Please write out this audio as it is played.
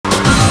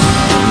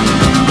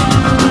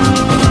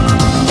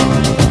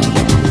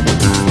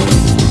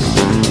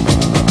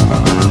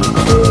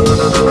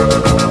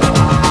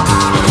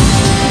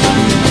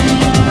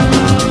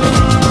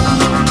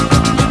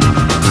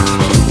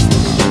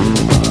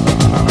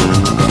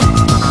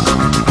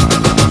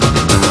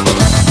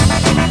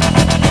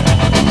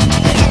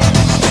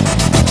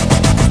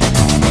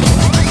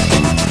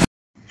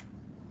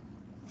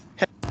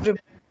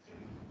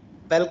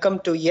Welcome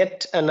to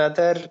yet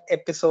another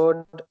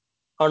episode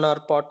on our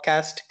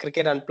podcast,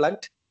 Cricket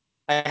Unplugged.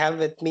 I have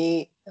with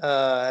me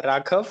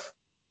Raghav,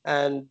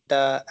 and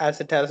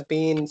as it has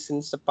been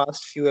since the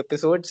past few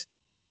episodes,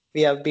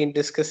 we have been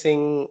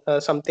discussing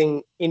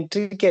something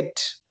intricate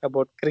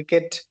about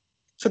cricket.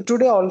 So,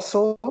 today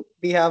also,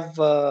 we have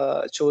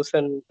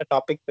chosen a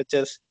topic which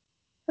is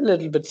a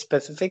little bit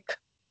specific.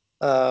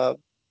 Uh,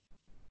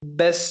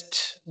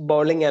 Best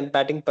bowling and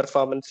batting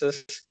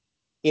performances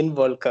in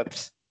World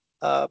Cups.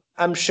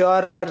 I'm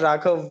sure,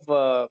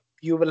 Raghav,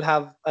 you will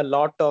have a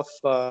lot of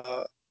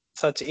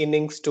such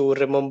innings to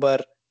remember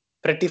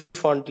pretty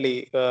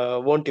fondly,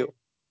 won't you?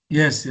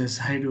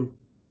 Yes, I do.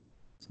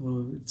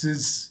 So it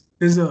is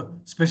a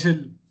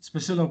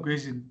special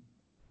occasion,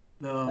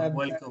 the Um,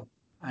 World Cup,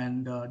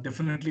 and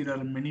definitely there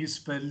are many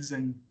spells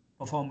and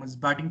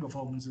batting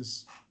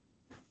performances.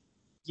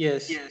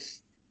 yes.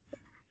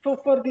 So,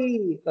 for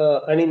the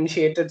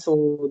uninitiated,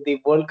 so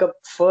the World Cup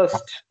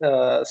first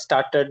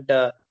started.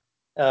 The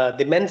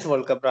men's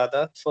World Cup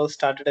rather first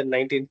started in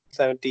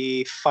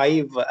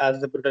 1975 as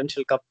the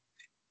Prudential Cup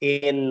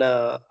in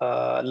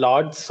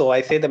Lords. So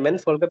I say the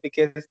men's World Cup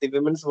because the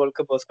women's World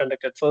Cup was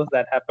conducted first.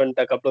 That happened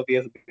a couple of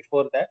years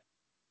before that.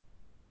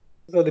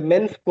 So the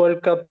men's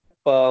World Cup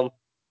was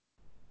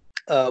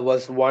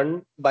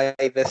won by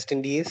West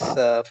Indies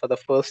for the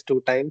first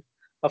two times.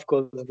 Of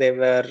course, they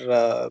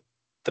were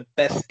the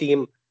best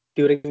team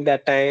during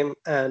that time,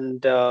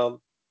 and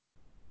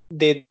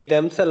they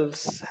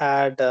themselves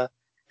had a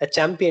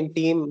champion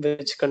team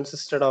which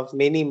consisted of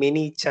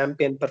many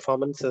champion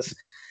performances.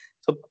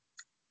 So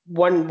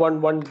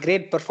one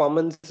great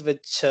performance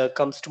which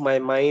comes to my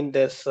mind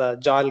is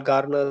Joel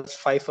Garner's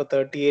 5 for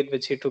 38,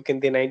 which he took in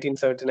the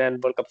 1979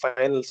 World Cup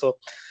final. So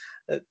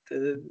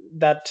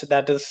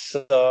that is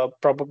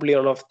probably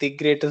one of the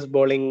greatest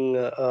bowling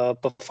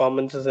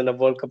performances in a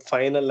World Cup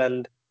final,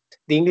 and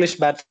the English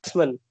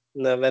batsmen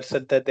were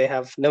said that they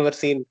have never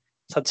seen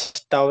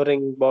such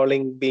towering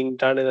bowling being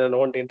done in an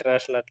owned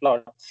international at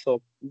large.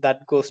 So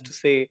that goes to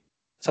say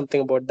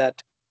something about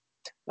that.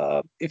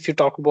 If you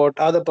talk about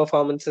other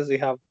performances, we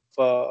have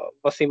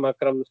Wasim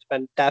Akram's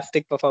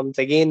fantastic performance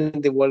again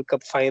in the World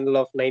Cup final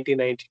of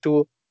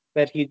 1992,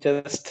 where he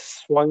just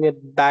swung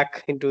it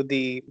back into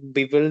the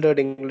bewildered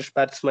English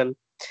batsman.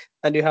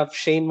 And you have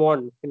Shane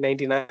Warne in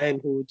 99,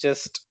 who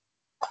just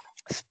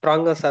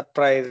sprung a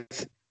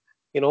surprise,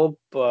 you know,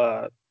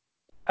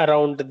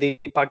 around the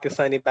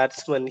Pakistani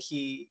batsman.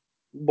 He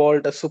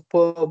bowled a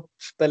superb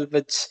spell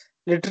which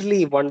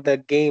literally won the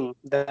game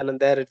then and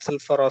there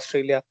itself for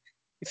Australia.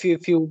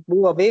 If you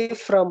move away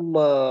from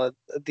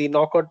the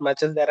knockout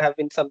matches, there have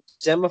been some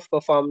gem of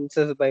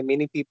performances by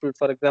many people.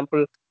 For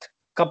example,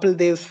 Kapil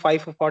Dev's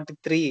 5 for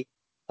 43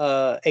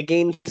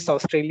 against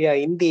Australia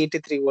in the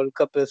 '83 World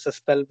Cup is a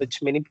spell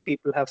which many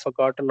people have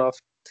forgotten of.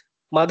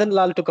 Madan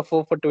Lal took a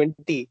 4 for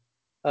 20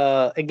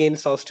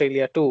 against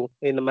Australia too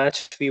in the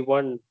match we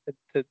won.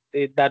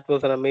 That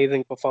was an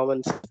amazing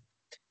performance.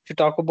 If you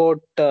talk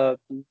about the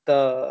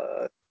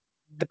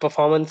the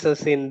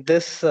performances in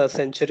this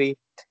century,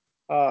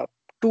 uh,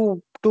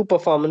 two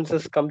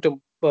performances come to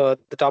the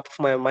top of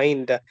my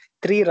mind.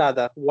 Three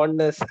rather. One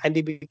is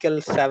Andy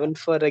Bickle's 7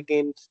 for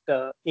against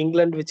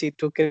England, which he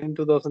took in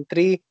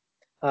 2003.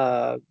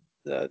 Uh,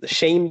 the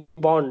Shane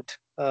Bond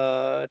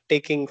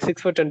taking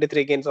 6 for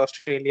 23 against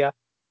Australia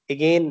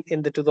again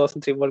in the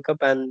 2003 World Cup,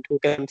 and who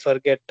can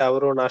forget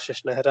our own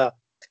Ashish Nehra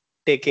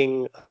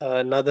taking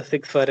another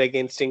 6 for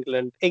against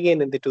England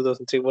again in the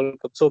 2003 World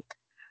Cup. So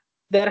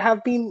there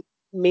have been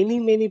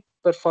many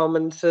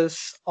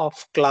performances of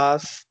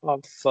class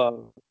of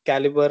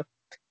caliber.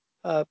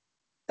 uh,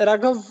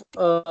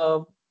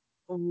 Raghav,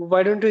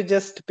 why don't you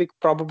just pick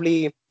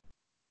probably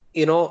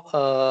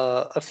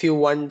a few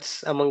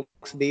ones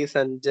amongst these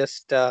and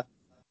just uh,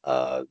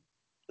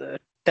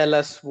 tell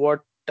us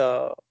what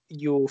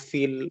you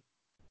feel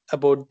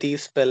about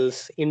these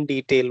spells in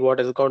detail, what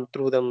has gone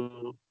through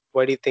them,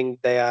 why do you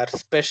think they are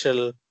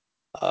special?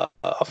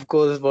 Of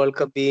course, World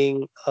Cup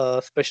being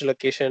a special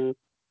occasion,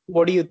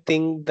 what do you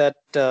think that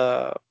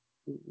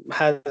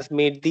has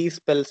made these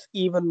spells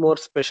even more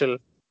special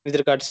with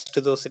regards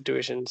to those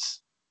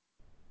situations?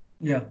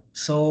 Yeah.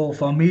 So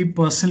for me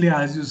personally,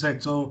 as you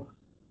said, so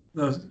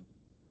the,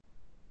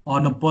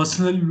 on a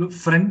personal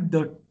front,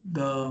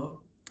 the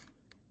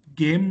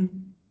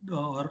game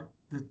or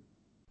the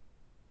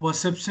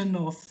perception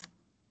of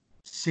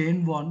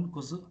Shane Warne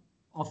because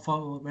of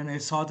when I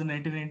saw the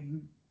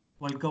 1990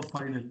 World Cup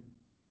final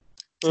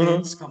Mm-hmm.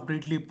 changed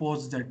completely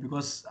post that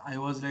because I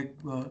was like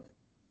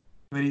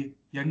very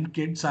young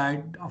kid. So I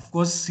had of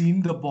course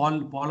seen the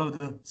ball of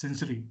the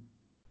century,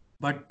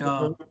 but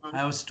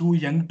I was too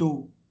young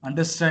to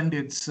understand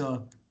its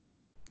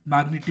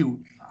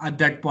magnitude at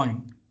that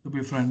point. To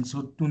be frank,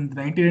 so to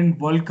 19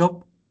 World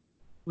Cup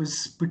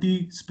was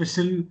pretty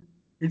special.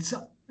 It's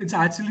it's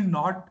actually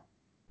not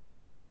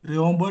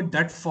remembered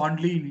that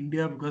fondly in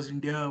India because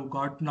India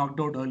got knocked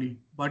out early.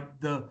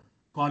 But the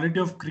quality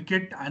of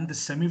cricket and the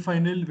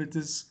semi-final, which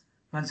is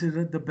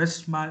considered the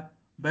best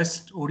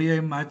ODI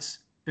match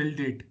till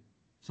date.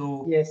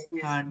 So Yes.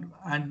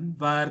 and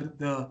where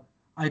the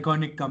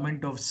iconic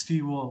comment of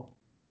Steve O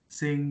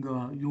saying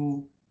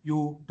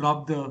you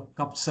drop the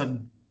cup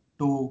son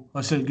to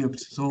Herschel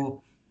Gibbs.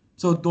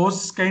 So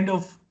those kind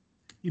of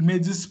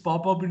images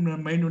pop up in my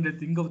mind when I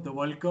think of the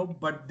World Cup.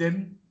 But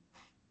then,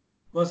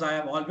 because I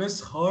have always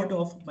heard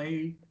of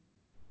my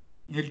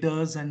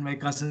elders and my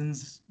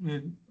cousins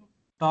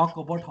talk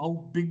about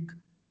how big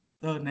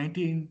the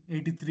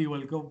 1983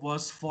 World Cup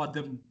was for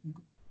them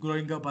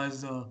growing up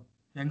as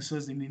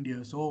youngsters in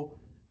India. So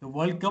the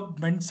World Cup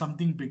meant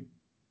something big.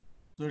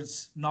 So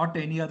it's not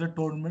any other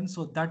tournament.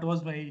 So that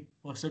was my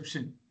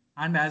perception.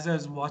 And as I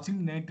was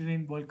watching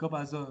 99 World Cup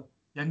as a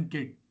young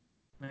kid,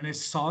 when I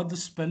saw the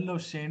spell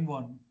of Shane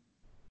Warne,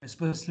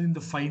 especially in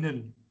the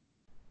final,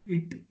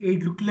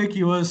 it looked like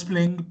he was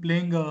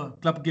playing a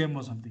club game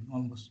or something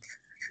almost.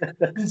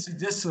 Means he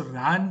just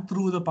ran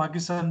through the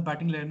Pakistan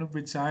batting lineup,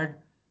 which had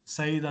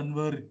Saeed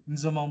Anwar,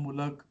 Inzamam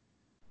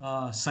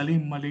Mulak,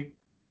 Salim Malik,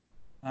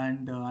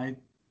 and I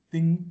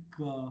think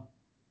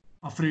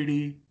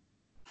Afridi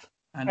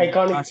and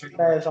Iconic Rashid.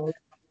 players.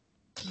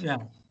 Yeah.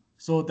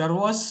 So there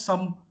was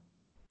some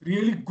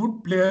really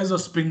good players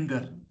of spin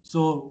there.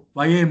 So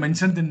why I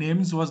mentioned the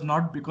names was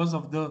not because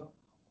of the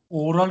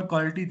overall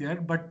quality there,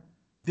 but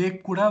they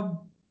could have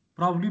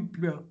probably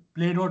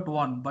played out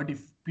one. But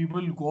if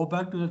people go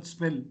back to that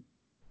spell,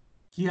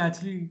 he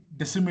actually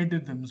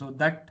decimated them. So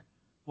that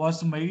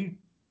was my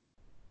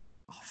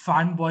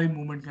fanboy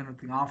moment kind of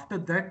thing. After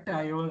that,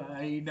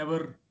 I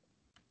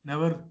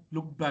never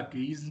looked back.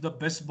 He's the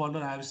best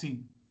bowler I have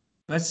seen.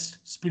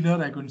 Best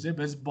spinner I could say.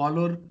 Best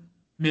bowler,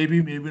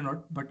 maybe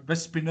not, but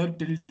best spinner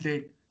till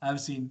date I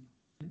have seen.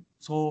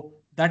 So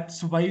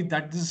that's why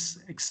that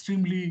is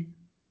extremely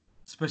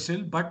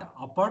special. But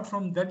apart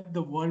from that,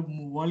 the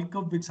World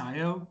Cup which I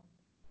have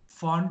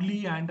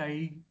fondly and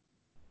I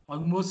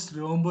almost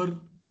remember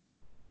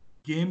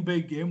game by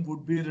game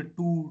would be the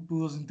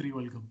 2003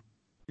 World Cup.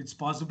 It's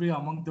possibly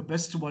among the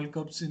best World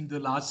Cups in the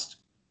last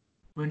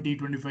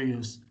 20-25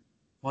 years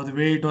for the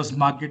way it was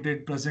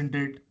marketed,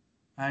 presented,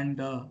 and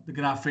the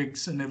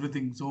graphics and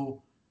everything.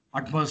 So,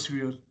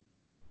 atmosphere.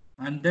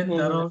 And then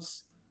there Mhm.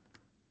 was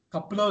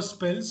couple of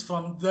spells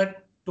from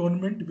that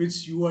tournament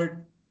which you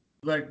had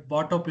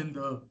brought up in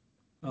the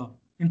uh,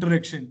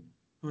 introduction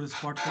to this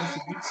podcast,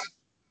 which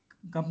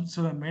comes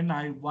to my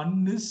mind.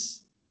 One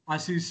is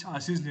Ashish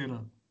Nehra.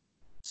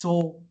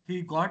 So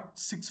he got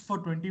 6 for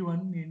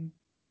 21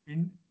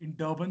 in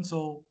Durban.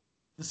 So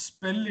the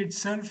spell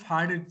itself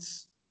had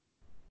its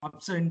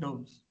ups and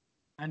downs,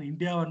 and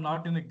India were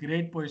not in a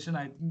great position.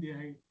 I think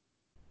they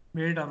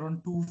made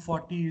around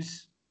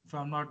 240s, if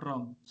I'm not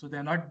wrong. So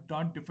they're not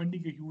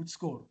defending a huge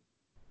score,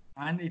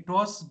 and it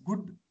was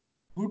good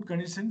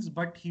conditions,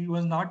 but he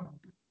was not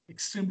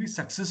extremely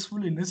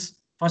successful in his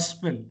first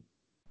spell.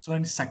 So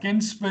in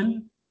second spell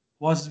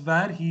was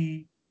where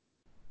he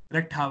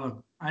wreaked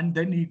havoc. And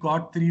then he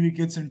got 3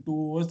 wickets in 2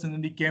 overs, and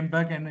then he came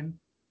back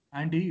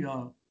and he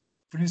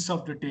finished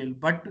off the tail.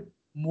 But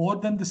more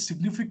than the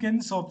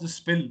significance of the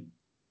spell,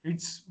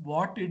 it's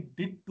what it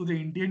did to the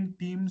Indian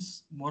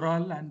team's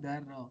morale and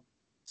their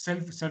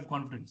self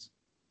confidence.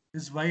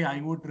 This is why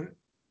I would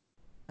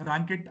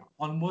rank it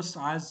almost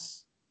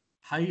as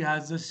high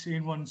as the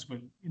Shane Warne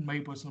spell in my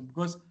personal,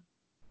 because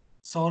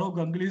Saurav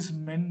Ganguly's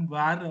men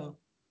were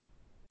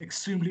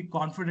extremely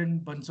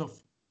confident bunch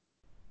of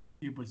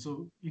people.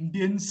 So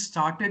Indians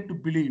started to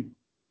believe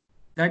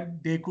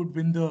that they could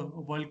win the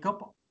World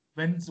Cup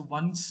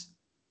once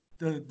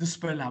the this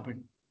spell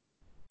happened,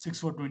 6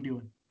 for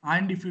 21.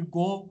 And if you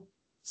go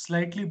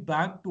slightly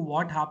back to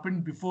what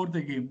happened before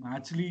the game,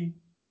 actually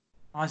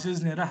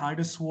Ashish Nehra had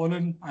a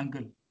swollen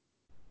ankle,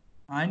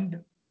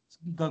 and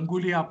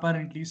Ganguly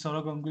apparently,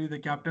 Saurav Ganguly, the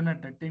captain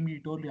at that time, he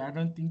told me, "I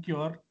don't think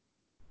you're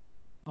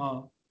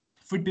uh,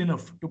 fit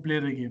enough to play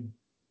the game."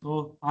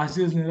 So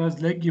Ashish Nehra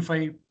is like, if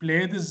I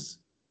play this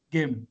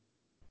game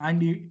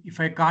and if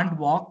I can't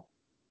walk,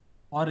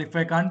 or if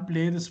I can't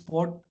play the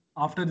sport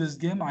after this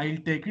game, I'll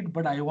take it,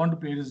 but I want to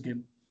play this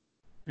game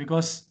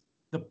because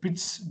the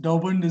pitch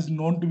Durban is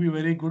known to be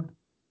very good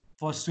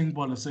for swing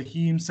bowlers. So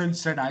he himself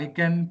said, I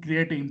can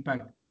create an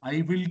impact.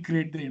 I will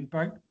create the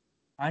impact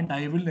and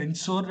I will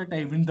ensure that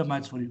I win the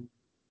match for you.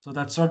 So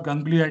that's what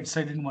Ganguly had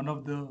said in one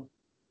of the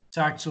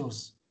chat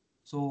shows.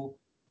 So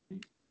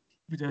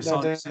which I That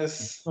saw recently. is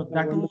So a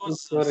that wonderful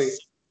was story.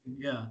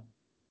 yeah.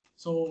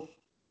 So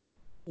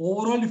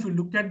overall, if you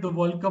look at the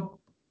World Cup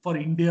for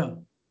India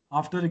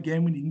after the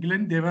game in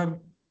England,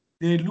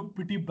 they looked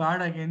pretty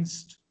bad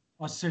against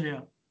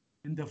Australia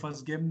in the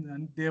first game,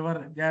 and they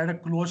had a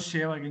close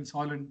shave against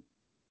Holland.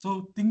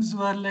 So things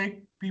were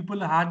like people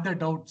had their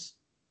doubts.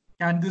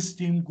 Can this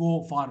team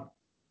go far?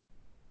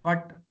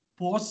 But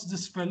post the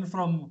spell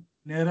from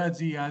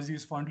Nehraji, as he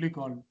is fondly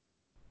called,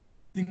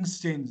 things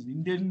changed.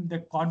 Indian the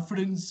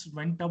confidence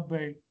went up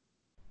by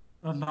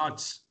a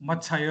notch,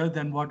 much higher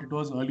than what it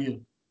was earlier.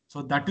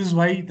 So that is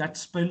why that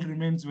spell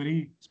remains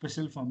very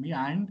special for me.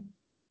 And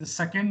the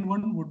second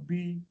one would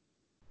be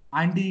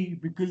Andy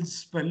Bickle's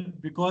spell,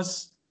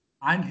 because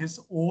and his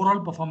overall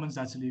performance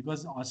actually,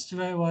 because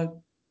Australia was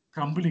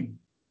crumbling.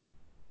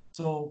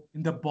 So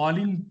in the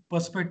bowling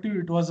perspective,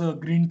 it was a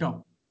green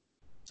top.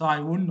 So I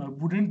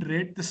wouldn't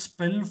rate the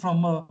spell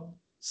from a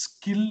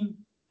skill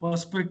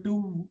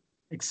perspective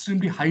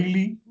extremely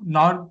highly.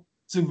 Not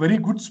it's a very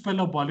good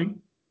spell of bowling,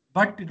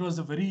 but it was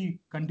a very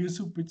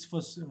conducive pitch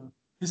for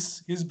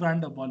his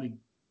brand of bowling.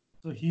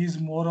 So he is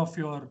more of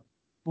your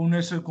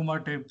Bhuvneshwar Kumar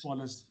type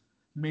bowlers,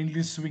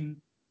 mainly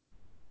swing,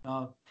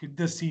 hit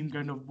the seam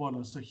kind of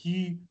bowler. So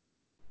he,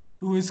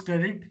 to his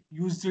credit,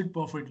 used it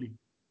perfectly.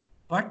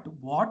 But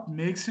what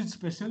makes it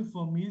special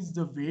for me is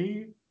the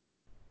way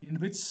in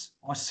which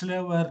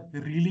Australia were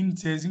reeling,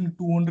 chasing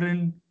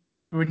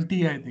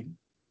 220, I think.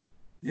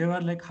 They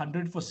were like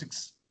 100 for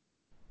 6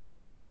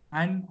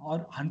 and or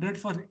 100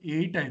 for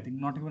 8, I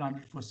think, not even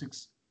 100 for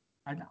 6.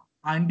 And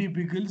Andy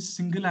Biggles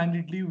single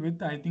handedly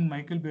with, I think,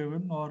 Michael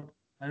Bevan, or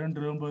I don't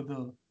remember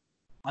the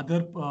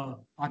other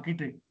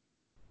architect,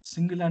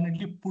 single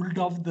handedly pulled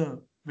off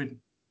the win.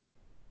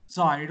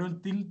 So I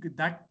don't think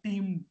that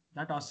team,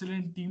 that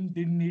Australian team,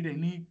 didn't need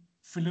any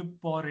fillip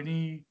or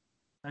any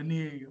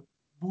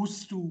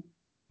boost to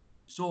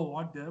show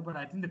what there. But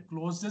I think the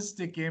closest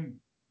they came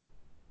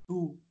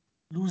to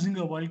losing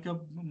a World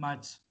Cup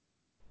match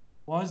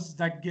was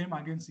that game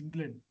against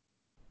England,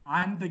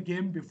 and the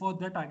game before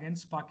that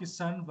against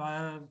Pakistan,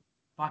 where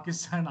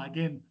Pakistan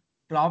again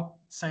dropped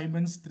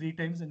Simons 3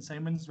 times, and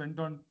Simons went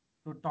on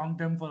to taunt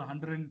them for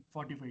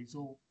 145.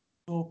 So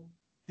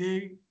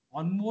they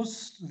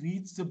almost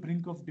reached the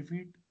brink of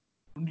defeat,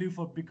 only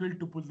for Bickle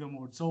to pull them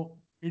out. So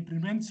it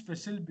remains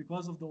special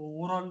because of the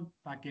overall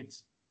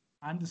package,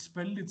 and the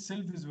spell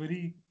itself is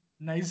very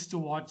nice to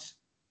watch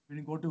when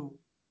you go to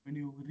when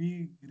you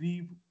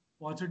re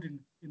watch it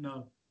in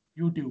a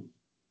YouTube.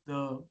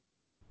 The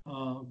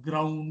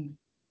ground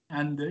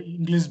and the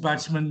English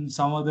batsmen,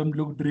 some of them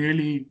looked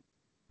really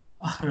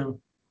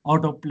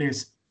out of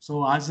place.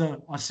 So as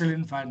a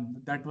Australian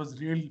fan, that was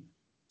real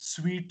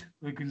sweet,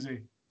 we can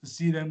say, to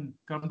see them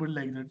crumble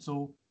like that.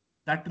 So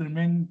that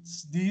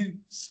remains these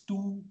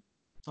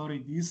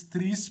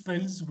three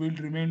spells will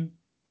remain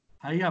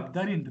high up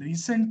there. In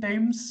recent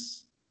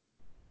times,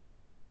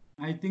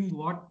 I think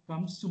what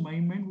comes to my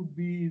mind would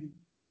be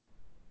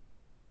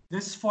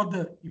just for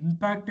the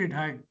impact it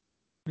had.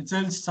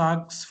 Mitchell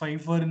Stark's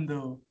fifer in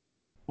the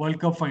World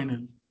Cup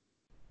final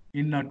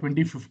in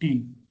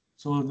 2015.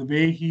 So the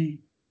way he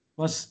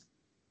was,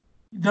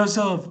 it was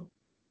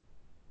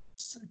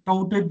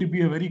touted to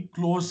be a very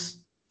close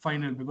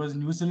final because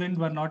New Zealand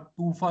were not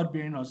too far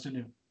behind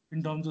Australia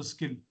in terms of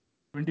skill.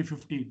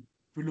 2015.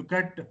 If you look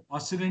at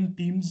Australian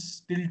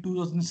teams till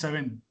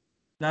 2007,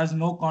 there's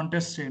no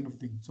contest kind of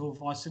thing. So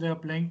if Australia are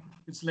playing,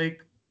 it's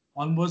like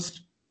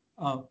almost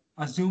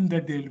assume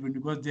that they'll win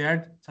because they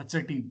had such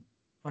a team.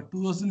 But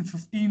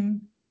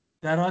 2015,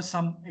 there are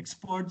some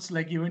experts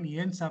like even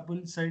Ian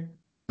Chappell said,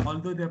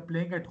 although they're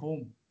playing at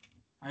home,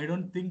 I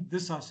don't think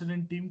this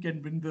Australian team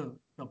can win the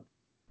cup.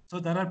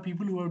 So there are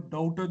people who have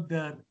doubted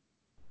their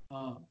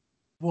uh,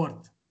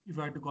 worth, if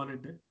I had to call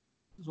it that.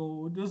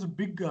 So it was a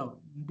big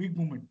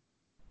moment.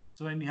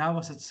 So when you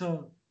have such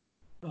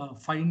a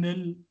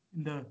final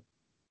in the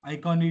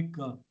iconic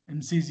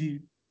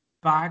MCG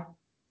packed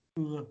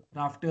to the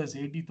rafters,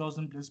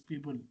 80,000 plus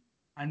people,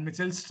 and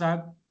Mitchell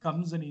Stark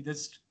comes and he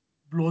just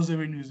blows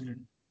away New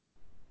Zealand.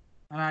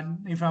 And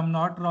if I'm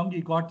not wrong,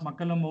 he got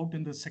McCullum out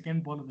in the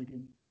second ball of the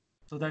game.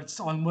 So that's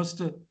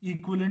almost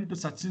equivalent to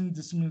Sachin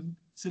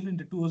Dismissal in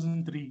the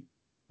 2003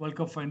 World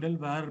Cup final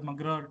where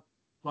McGrath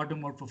got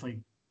him out for 5.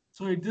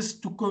 So it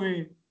just took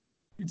away,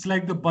 it's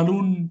like the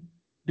balloon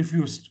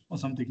diffused or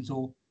something.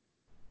 So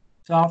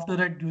after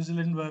that, New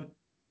Zealand were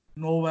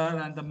nowhere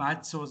and the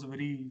match was a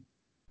very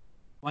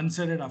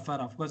one-sided affair.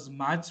 Of course, the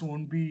match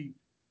won't be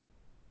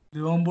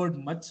remembered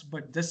much,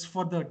 but just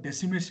for the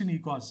decimation he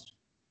caused,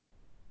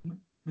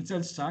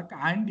 Mitchell Stark,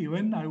 and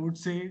even I would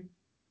say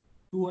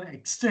to an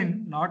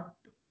extent, not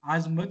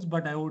as much,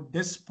 but I would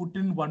just put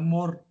in one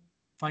more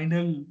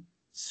final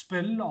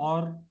spell,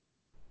 or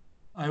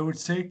I would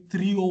say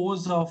 3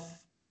 overs of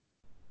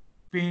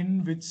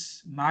pain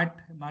which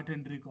Matt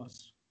Henry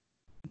caused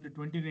in the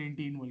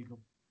 2019 World Cup.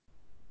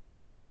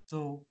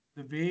 So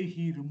the way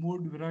he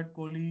removed Virat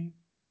Kohli,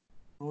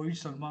 Rohit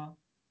Sharma,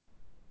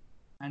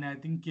 and I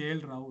think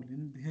KL Rahul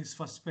in his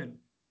first spell.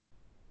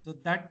 So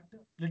that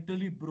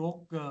literally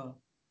broke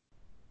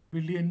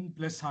billion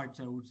plus hearts,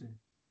 I would say.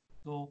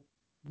 So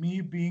me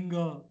being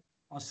a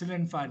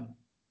Australian fan,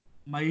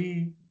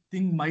 my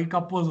my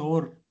cup was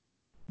over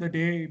the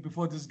day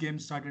before this game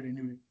started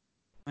anyway.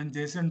 When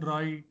Jason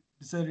Roy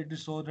decided to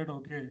show that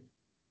okay,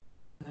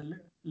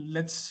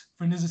 let's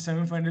finish the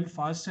semi-final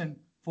fast and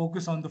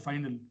focus on the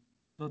final.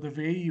 So the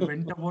way he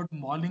went about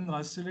mauling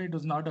Australia, it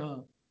was not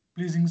a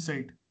pleasing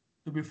sight,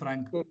 to be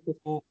frank.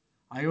 So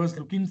I was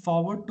looking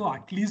forward to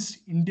at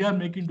least India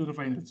making to the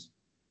finals,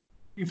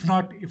 if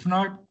not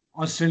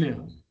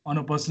Australia on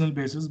a personal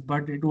basis.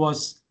 But it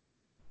was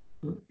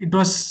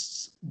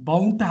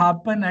bound to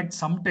happen at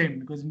some time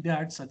because India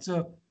had such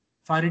a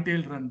fairy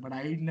tale run. But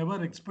I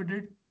never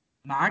expected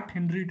Matt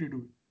Henry to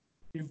do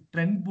it. If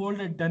Trent Bolt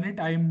had done it,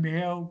 I may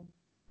have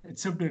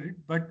accepted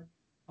it. But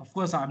of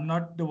course, I'm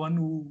not the one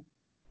who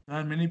There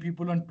are many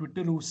people on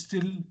Twitter who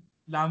still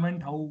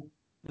lament how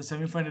the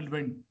semi-final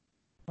went.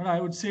 But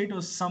I would say it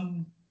was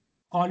some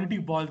quality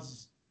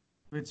balls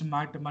which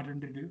Matt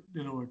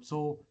delivered.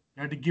 So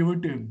you had to give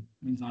it to him.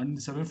 Means on the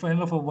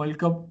semi-final of a World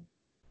Cup,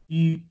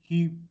 he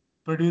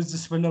produced the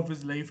spell of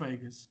his life, I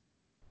guess.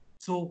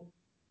 So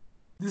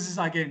this is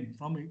again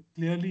from a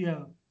clearly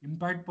a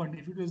impact point.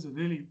 If it is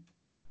really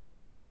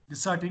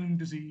disheartening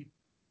to see,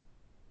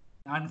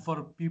 and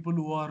for people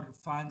who are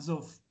fans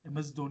of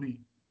MS Dhoni,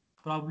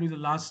 probably the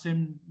last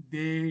time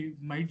they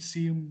might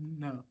see him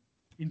in a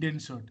Indian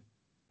shirt.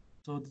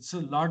 So it's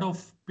a lot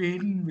of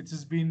pain which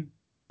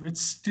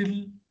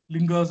still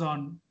lingers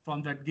on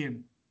from that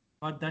game.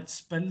 But that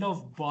spell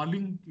of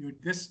bowling, you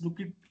just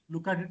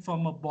look at it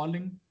from a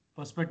bowling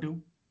perspective,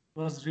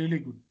 was really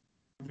good.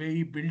 The way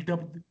he built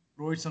up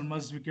Rohit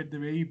Sharma's wicket, the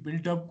way he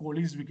built up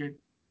Kohli's wicket,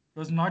 it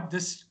was not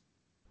just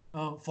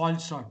a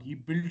false shot. He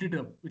built it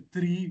up with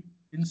three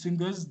in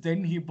swingers,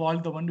 then he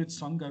bowled the one which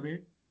swung away,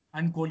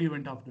 and Kohli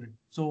went after it.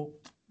 So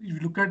if you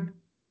look at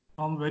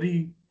from a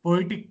very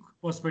poetic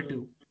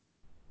perspective,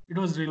 it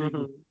was really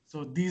good. Mm-hmm.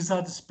 So these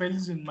are the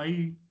spells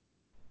in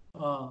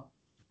uh,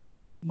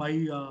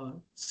 my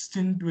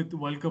stint with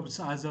World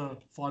Cups as a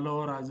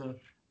follower, as a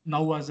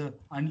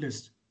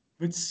analyst,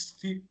 which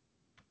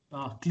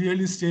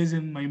clearly stays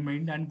in my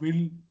mind and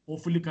will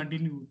hopefully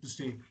continue to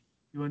stay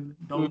even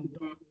down.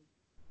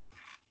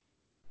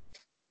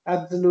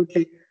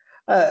 Absolutely.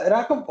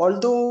 Rakam,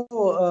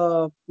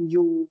 although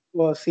you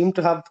seem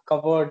to have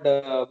covered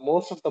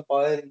most of the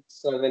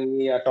points when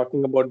we are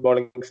talking about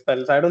bowling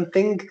spells, I don't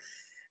think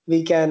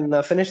we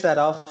can finish that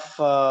off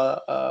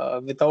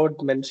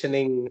without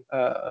mentioning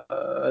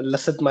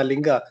Lasat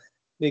Malinga,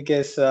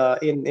 because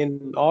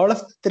in all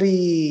of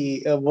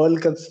three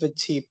World Cups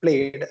which he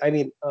played, I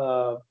mean,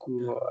 Yeah.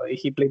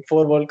 he played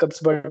four World Cups,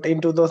 but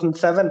in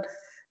 2007,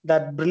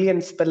 that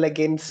brilliant spell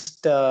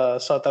against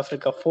South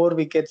Africa, four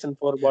wickets and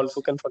four balls.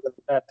 Who Yes. can forget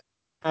that?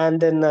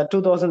 And in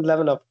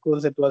 2011, of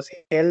course, it was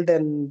held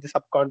in the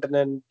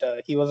subcontinent.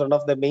 He was one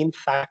of the main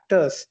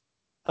factors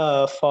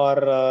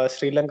for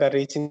Sri Lanka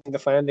reaching the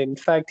final. In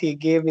fact, he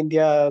gave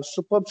India a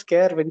superb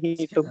scare when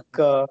he took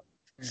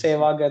Yes.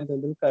 Sehwag and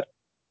Tendulkar.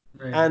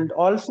 Right. And Right.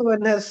 also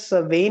in his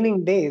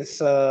waning days,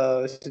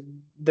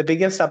 the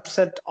biggest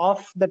upset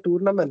of the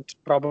tournament,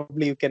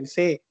 probably you can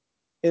say,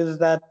 is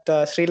that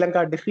Sri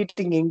Lanka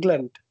defeating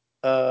England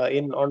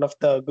in one of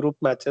the group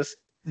matches,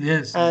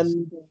 Yes. Yes.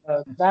 and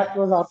that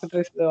was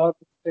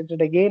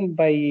orchestrated again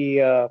by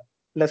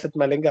Lasith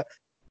Malinga.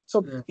 So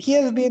Yeah. he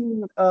has been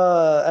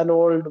an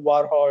old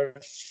war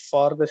horse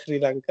for the Sri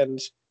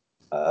Lankans.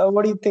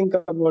 What do you think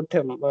about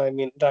him? I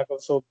mean,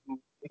 Raghav, so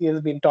he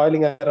has been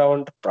toiling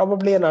around,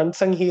 probably an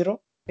unsung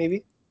hero,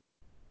 maybe.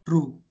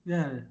 True.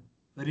 Yeah,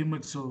 very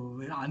much so.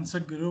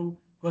 Answered Guru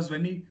because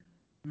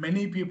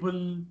many people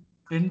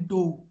tend to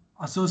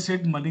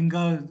associate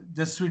Malinga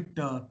just with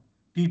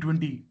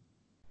T20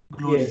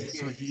 glory. Yes.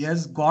 So he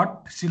has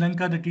got Sri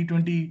Lanka the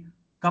T20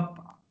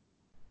 Cup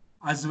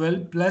as well.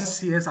 Plus,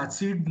 he has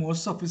achieved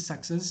most of his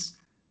success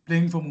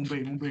playing for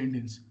Mumbai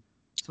Indians.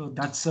 So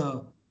that's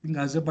a thing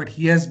as well. But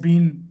he has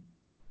been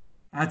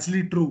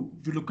actually true.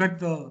 If you look at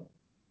the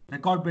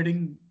record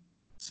betting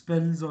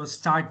spells or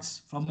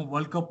stats from a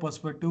World Cup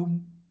perspective,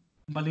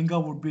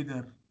 Malinga would be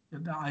there.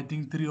 I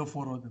think three or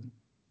four of them.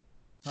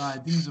 So I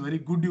think it's very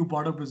good you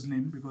brought up his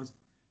name because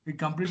it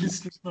completely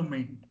slipped my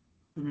mind,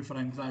 to be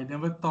frank. So I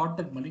never thought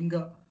that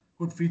Malinga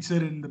could feature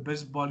in the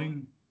best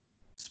bowling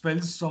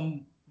spells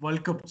from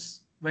World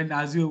Cups when,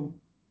 as you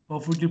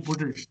perfectly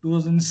put it,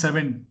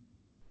 2007,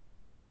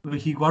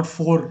 he got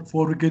four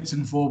wickets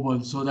in four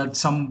balls. So that's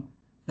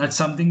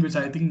something which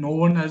I think no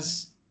one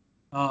has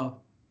uh,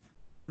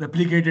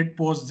 replicated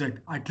post that,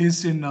 at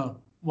least in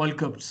World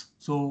Cups.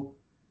 So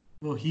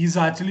he's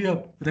actually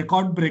a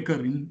record breaker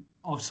in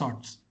of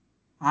sorts,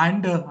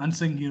 and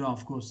unsung hero,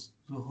 of course.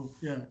 So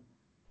yeah,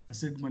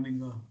 Asid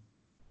Maninga.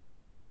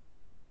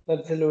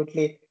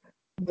 Absolutely.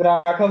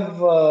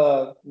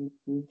 Raghav,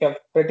 you have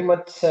pretty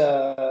much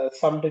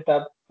summed it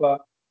up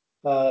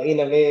in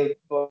a way.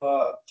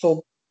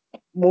 So,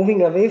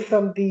 moving away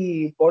from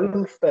the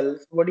bowling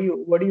spells, what do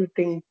you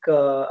think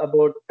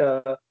about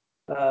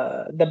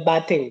the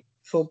batting?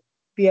 So,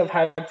 we have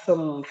had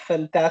some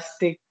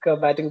fantastic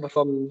batting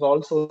performances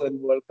also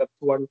in World Cup.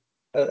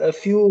 A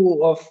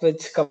few of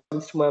which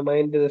comes to my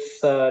mind is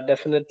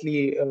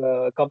definitely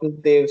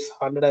Kapil Dev's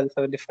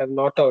 175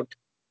 not out.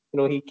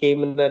 He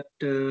came in at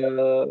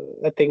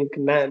I think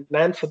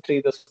nine for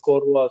three the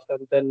score was,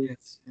 and then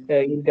Yes.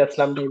 India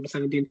slumped down to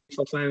 17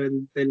 for five,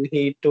 and then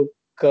he took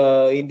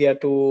India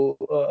to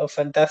a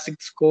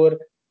fantastic score.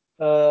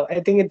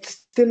 I think it's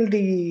still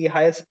the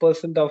highest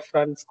percent of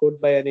runs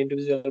scored by an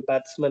individual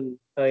batsman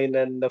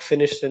in a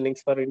finished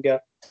innings for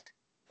India.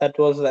 That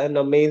was an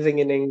amazing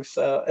innings.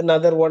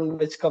 Another one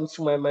which comes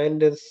to my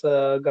mind is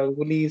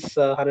Ganguly's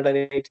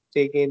 180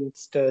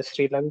 against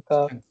Sri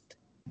Lanka.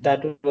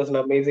 That was an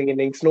amazing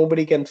innings.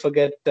 Nobody can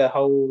forget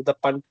how the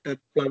punter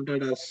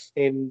planted us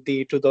in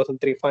the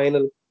 2003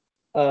 final.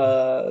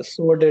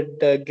 So did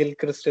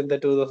Gilchrist in the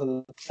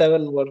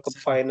 2007 World Cup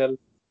final.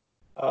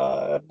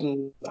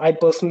 I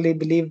personally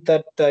believe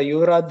that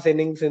Yuvraj's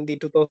innings in the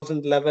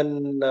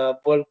 2011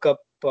 World Cup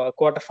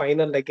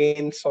quarterfinal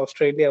against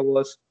Australia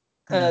was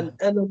Yeah.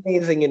 an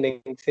amazing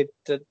innings.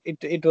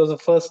 It was the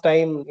first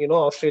time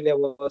Australia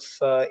was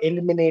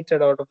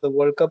eliminated out of the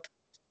World Cup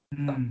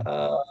Hmm.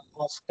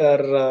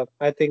 after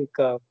I think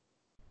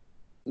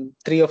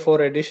 3 or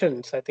 4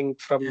 editions. I think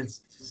from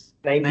Yes. Yes.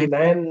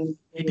 99.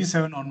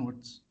 1987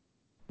 onwards.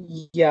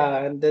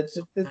 Yeah, and Right. it's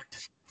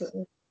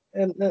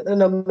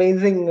an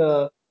amazing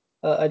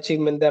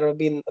achievement. There have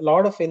been a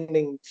lot of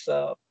innings.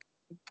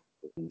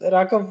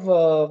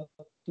 Raghav,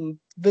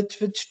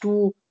 which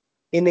two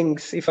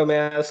innings, if I may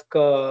ask,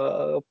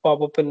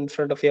 pop up in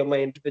front of your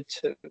mind?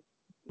 Which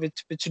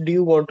do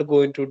you want to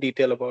go into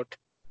detail about?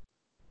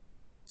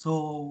 So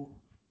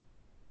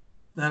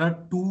there are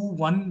two.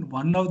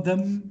 One of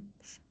them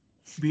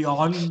we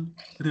all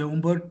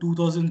remember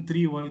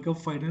 2003 World Cup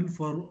final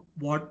for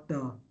what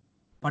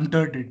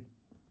Punter did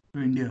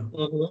to India.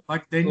 Mm-hmm.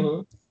 But then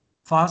Mm-hmm.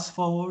 fast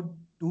forward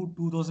to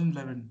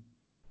 2011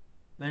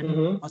 when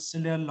Mm-hmm.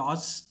 Australia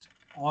lost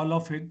all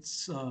of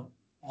its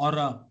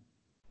aura.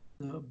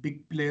 The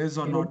big players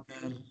are not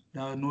there.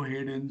 There are no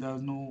Hayden, there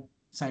was no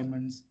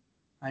Simons,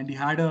 and he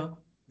had a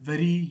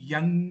very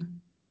young.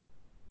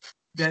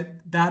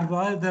 There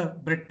were the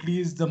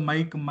Bretleys, the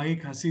Mike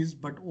Husseys,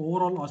 but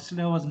overall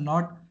Australia was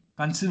not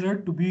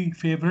considered to be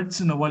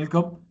favorites in a World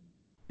Cup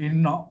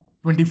in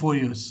 24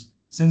 years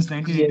since Yes.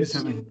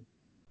 1987.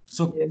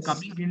 So Yes.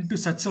 coming into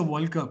such a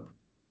World Cup,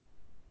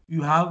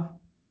 you have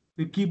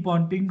Ricky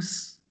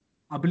Ponting's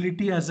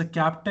ability as a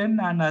captain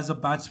and as a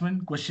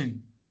batsman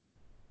questioned,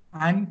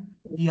 and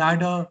he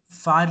had a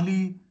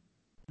fairly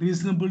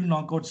reasonable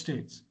knockout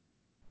stage.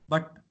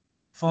 But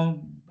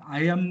from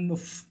I am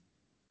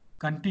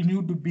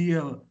continue to be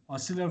a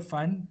Australia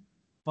fan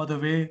for the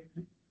way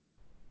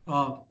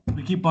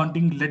Ricky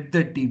Ponting led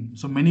the team.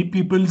 So many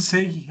people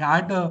say he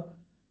had a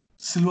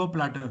silver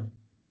platter.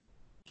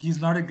 He's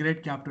not a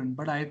great captain,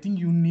 but I think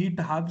you need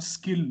to have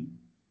skill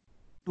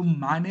to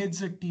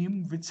manage a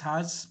team which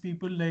has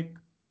people like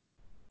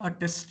a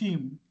test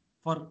team,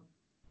 for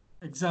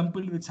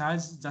example, which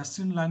has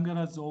Justin Langer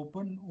as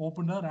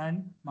opener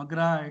and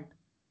McGrath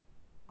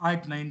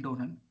at 9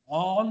 down. And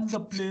all the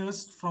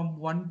players from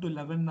 1 to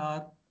 11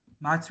 are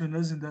match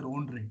winners in their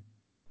own right.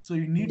 So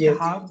you need to Yes.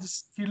 have the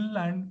skill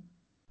and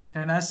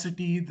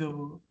tenacity,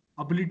 the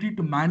ability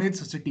to manage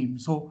such a team.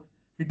 So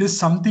it is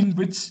something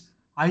which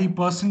I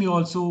personally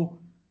also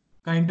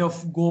kind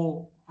of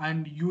go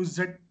and use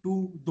it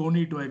to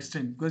Dhoni to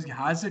extent, because he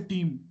has a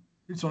team.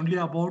 It's only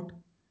about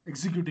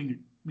executing it.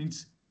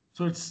 Means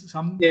so it's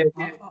some Yes.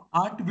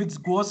 art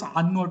which goes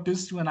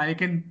unnoticed. When I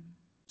can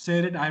say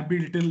it, I'd be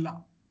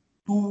little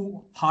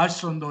too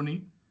harsh on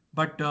Dhoni.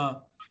 But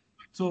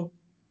so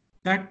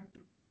that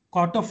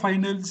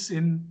quarterfinals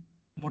in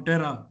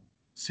Motera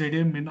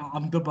Stadium in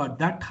Ahmedabad,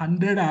 that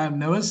 100, I have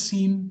never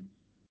seen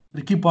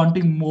Ricky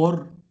Ponting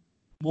more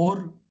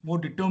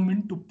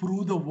determined to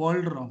prove the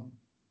world wrong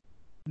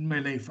in my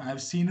life.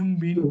 I've seen him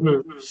being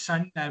Mm-hmm.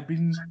 shunned. I've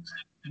been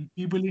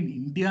people in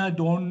India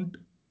don't,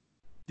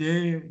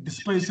 they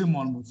despise him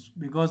almost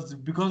because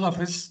of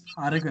his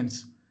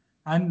arrogance.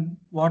 And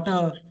what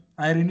a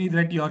irony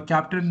that your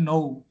captain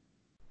now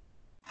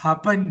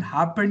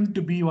happened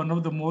to be one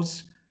of the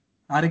most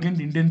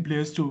arrogant Indian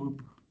players to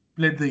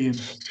play the game.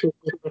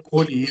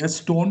 Kohli, he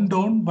has toned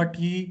down, but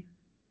he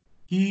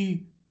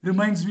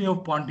reminds me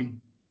of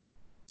Ponting.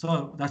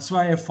 So that's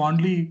why I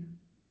fondly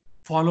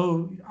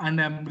follow,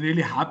 and I'm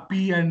really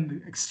happy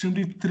and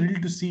extremely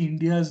thrilled to see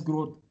India's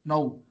growth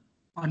now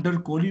under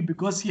Kohli,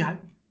 because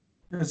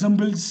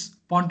resembles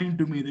Ponting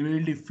to me. The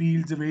way he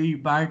feels, the way he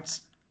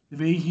bats, the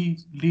way he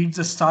leads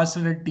a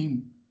star-studded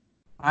team,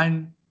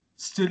 and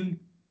still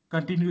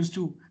continues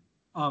to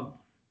uh,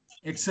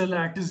 excel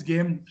at his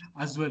game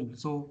as well.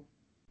 So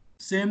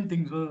same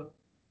thing. So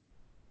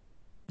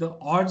the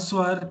odds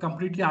were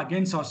completely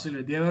against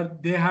Australia.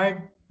 They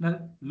had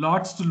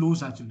lots to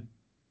lose actually,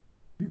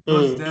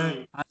 because Mm.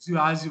 there, as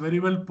you very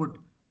well put,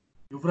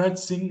 Yuvraj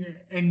Singh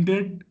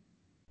ended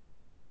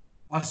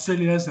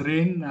Australia's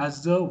reign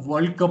as the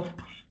World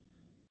Cup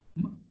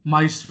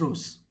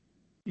maestros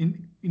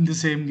in the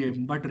same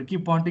game. But Ricky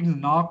Ponting's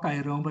knock, I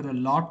remember a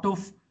lot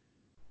of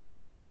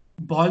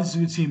balls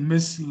which he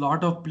missed,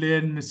 lot of play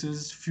and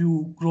misses,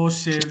 few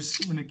close shaves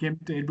when it came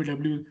to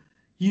LBW.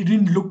 He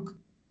didn't look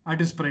at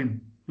his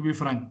prime, to be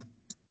frank.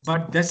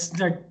 But that's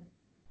that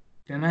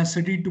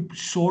tenacity to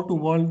show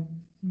to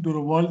the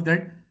world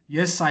that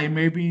yes, I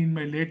may be in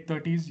my late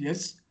 30s.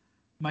 Yes,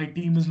 my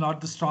team is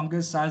not the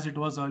strongest as it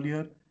was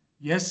earlier.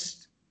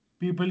 Yes,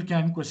 people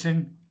can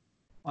question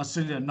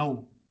Australia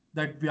now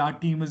that our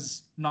team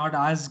is not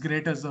as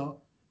great as the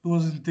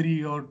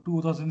 2003 or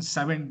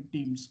 2007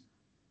 teams.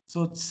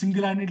 So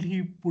single-handedly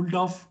he pulled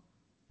off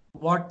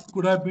what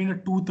could have been a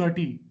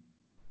 230.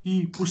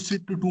 He pushed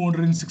it to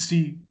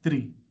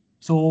 263.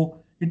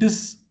 So it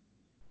is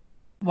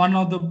one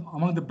of the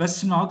among the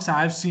best knocks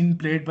I've seen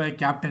played by a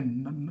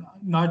captain,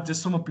 not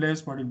just from a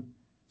player's point.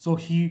 So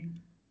he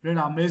played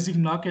an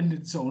amazing knock, and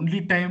it's the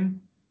only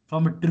time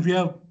from a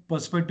trivia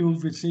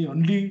perspective, which say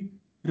only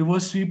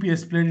reverse sweep he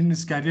has played in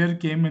his career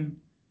came in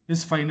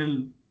his final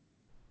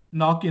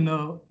knock in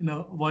a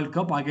World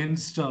Cup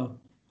against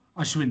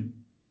Ashwin.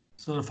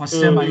 So the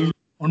first time Mm. I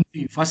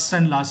only first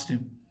and last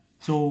time.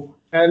 So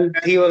And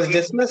he was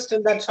dismissed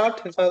in that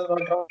shot, if I'm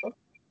not wrong.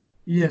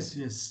 yes,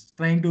 yes,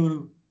 trying to.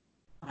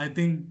 I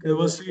think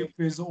reverse Mhm.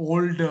 sweep is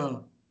old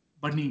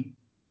bunny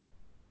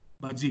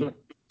Budgie.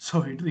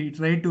 So he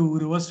tried to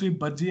reverse sweep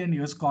Budgie and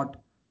he was caught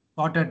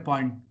at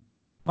point.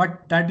 But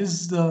that is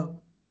the,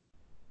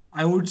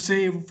 I would say,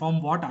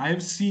 from what I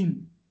have seen,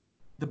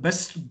 the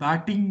best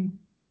batting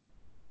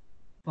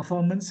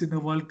performance in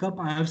the World Cup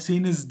I have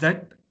seen is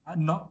that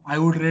no, I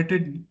would rate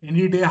it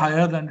any day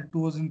higher than the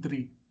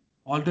 2003.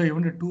 Although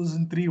even the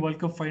 2003 World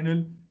Cup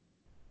final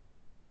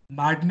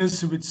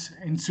madness which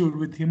ensued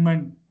with him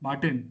and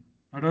Martin,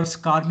 that was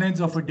carnage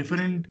of a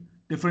different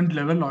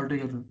level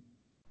altogether.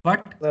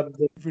 But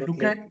if you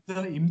look Absolutely. at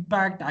the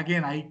impact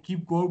again, I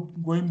keep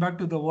going back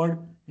to the word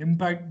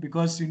impact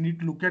because you need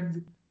to look at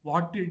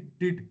what it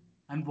did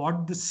and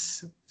what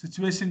this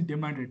situation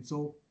demanded.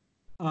 So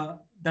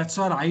that's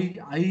what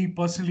I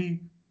personally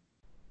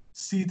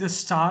see the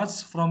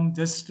stars from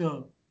just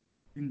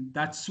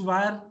that's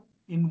where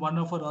in one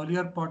of our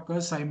earlier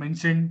podcasts I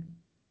mentioned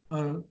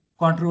a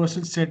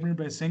controversial statement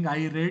by saying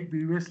I rate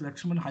VVS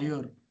Lakshman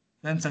higher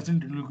than Sachin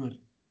Tendulkar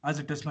as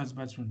a test match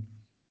batsman.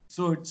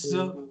 So it's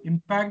the Mm.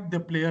 impact the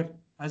player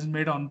has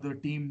made on the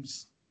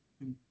teams.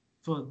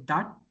 So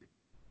that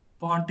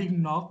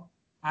Ponting knock,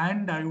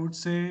 and I would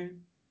say,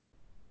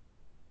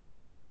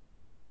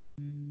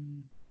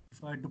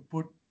 if I had to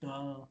put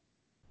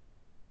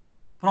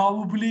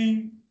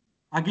probably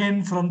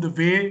again from the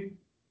way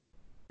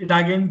it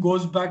again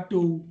goes back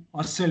to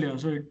Australia.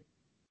 So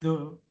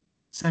the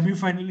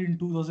semi-final in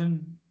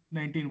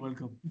 2019 World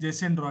Cup,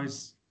 Jason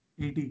Royce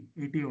 80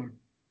 odd.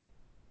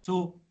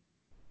 So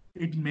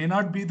it may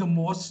not be the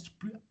most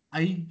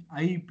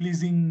eye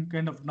pleasing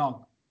kind of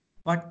knock,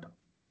 but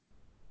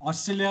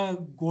Australia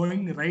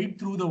going right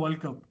through the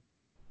World Cup,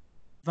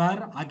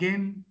 where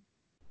again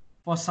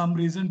for some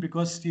reason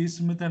because Steve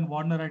Smith and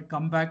Warner had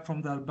come back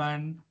from the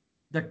ban,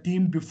 the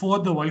team before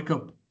the World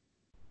Cup,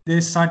 they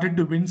started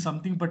to win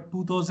something. But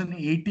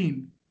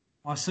 2018,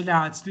 Australia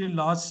actually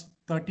lost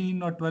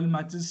 13 or 12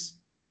 matches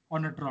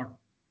on a trot,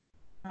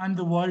 and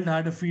the world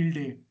had a field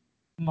day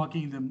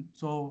mocking them.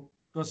 So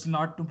it was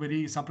not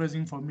very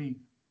surprising for me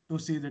to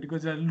see that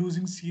because they're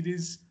losing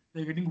series,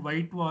 they're getting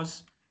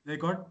whitewashed. They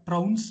got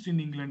trounced in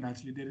England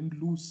actually. They didn't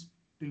lose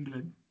to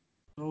England.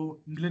 So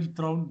England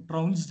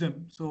trounced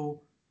them.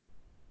 So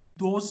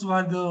those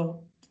were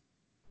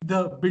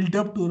the build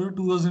up to the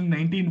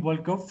 2019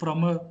 World Cup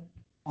from a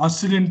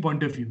Australian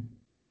point of view.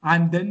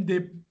 And then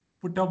they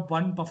put up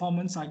one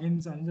performance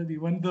against another.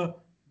 Even the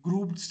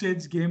group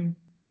stage game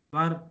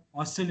where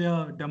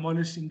Australia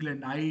demolished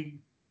England. I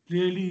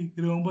clearly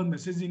remember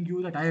messaging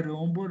you that I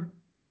remember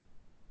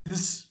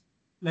this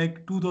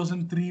like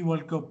 2003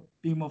 World Cup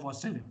team of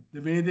Australia.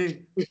 The way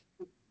they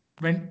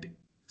went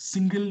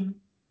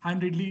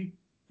single-handedly.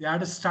 They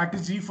had a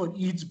strategy for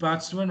each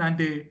batsman and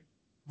they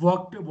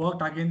worked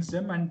against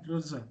them, and it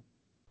was an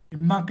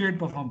immaculate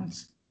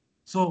performance.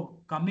 So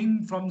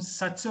coming from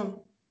such a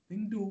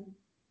thing to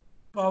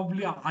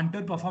probably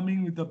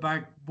underperforming with the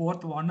bat,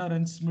 both Warner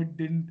and Smith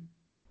didn't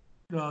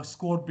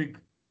score big.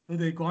 So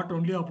they got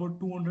only about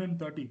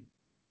 230.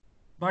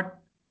 But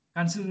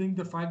considering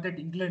the fact that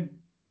England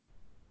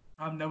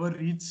have never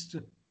reached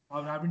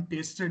or haven't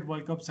tasted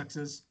World Cup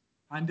success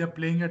and they're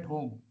playing at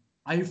home.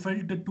 I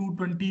felt the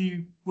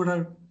 220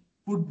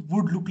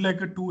 would look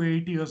like a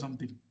 280 or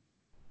something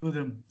to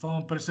them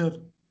from a pressure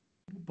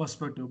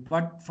perspective.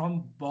 But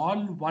from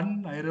ball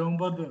one, I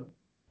remember the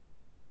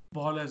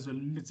ball as well.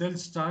 Mitchell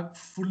Stark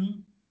full,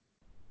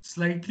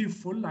 slightly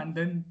full, and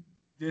then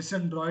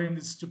Jason Roy in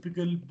his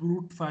typical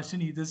brute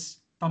fashion, he just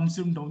thumbs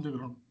him down the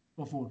ground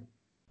for four.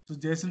 So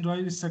Jason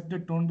Roy set the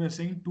tone by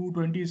saying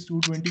 220 is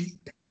 220.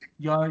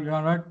 You're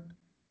not.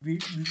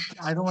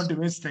 I don't want to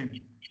waste time.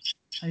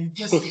 I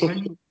just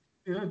when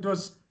it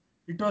was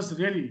it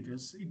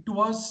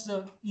was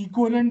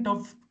equivalent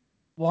of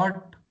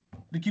what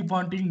Ricky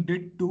Ponting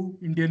did to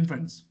Indian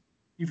fans.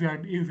 If you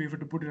had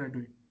to put it that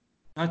way,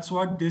 that's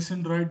what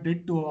Jason Roy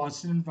did to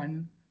Australian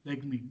fan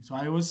like me. So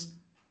I was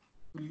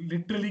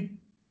literally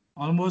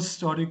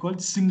almost what you call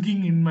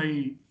sinking in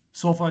my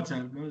sofa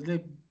chair. I was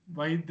like,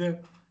 why the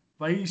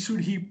why should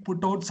he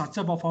put out such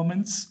a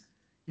performance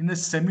in a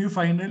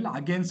semi-final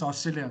against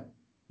Australia?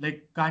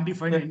 Like, can't he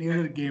find any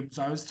other game?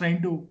 So I was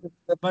trying to,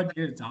 but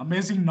yeah, it's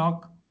amazing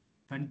knock,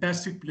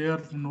 fantastic player,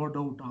 no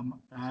doubt.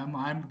 I'm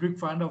a big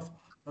fan of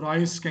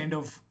Roy's kind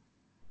of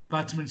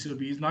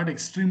batsmanship. He's not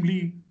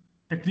extremely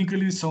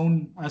technically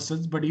sound as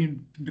such, but he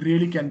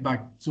really can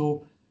bat.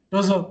 So it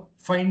was a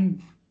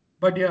fine,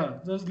 but yeah,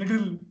 it was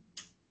little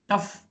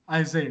tough.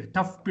 I say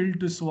tough pill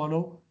to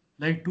swallow.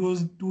 Like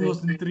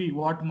 2003,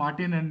 what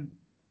Martin and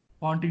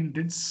Ponting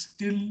did.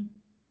 Still,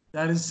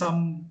 there is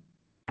some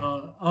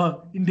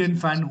Indian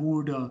fan who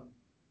would.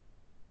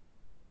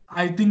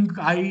 I think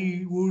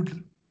I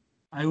would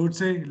I would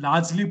say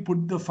largely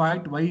put the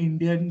fact why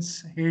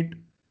Indians hate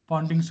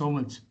Ponting so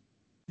much.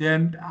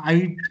 Then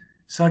I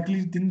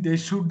certainly think they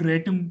should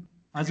rate him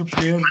as a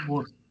player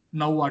more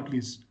now, at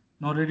least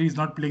now that he's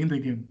not playing the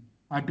game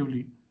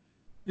actively,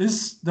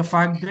 is the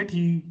fact that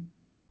he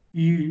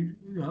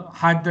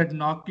had that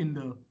knock in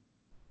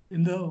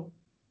the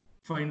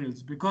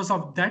finals. Because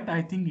of that,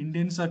 I think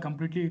Indians are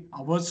completely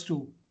averse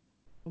to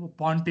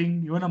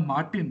Ponting, even a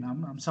Martin.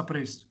 I'm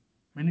surprised.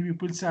 Many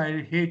people say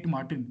I hate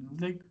Martin. I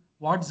was like,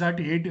 what's that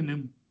hate in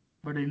him?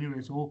 But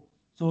anyway, so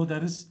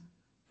there is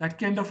that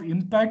kind of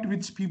impact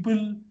which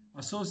people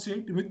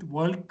associate with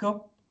World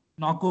Cup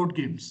knockout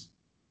games.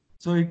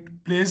 So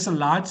it plays a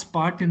large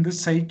part in the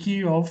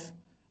psyche of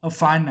a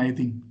fan, I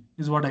think,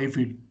 is what I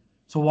feel.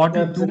 So what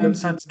you do in Absolutely.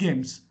 such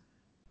games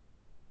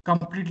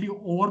completely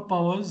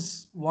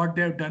overpowers what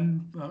they have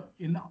done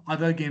in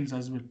other games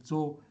as well.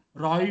 So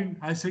Roy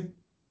has hit,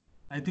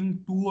 I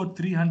think, two or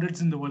three hundreds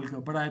in the World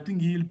Cup, but I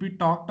think he'll be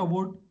talked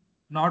about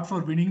not for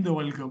winning the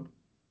World Cup,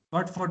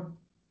 but for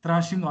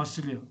thrashing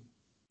Australia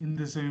in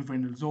the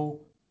semi-final. So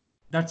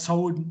that's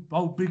how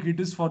big it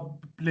is for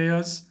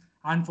players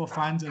and for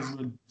fans as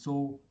well.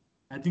 So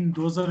I think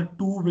those are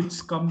two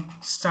which come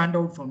stand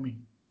out for me.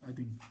 I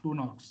think two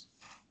knocks.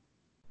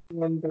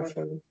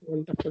 Wonderful,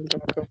 wonderful,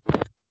 Rocco.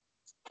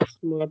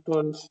 Smart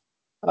ones.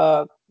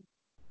 Uh,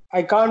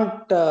 I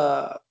can't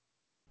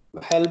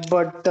help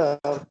but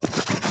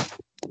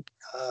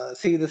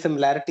see the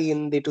similarity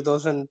in the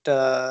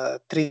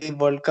 2003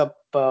 World Cup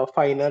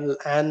final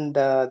and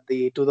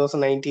the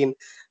 2019.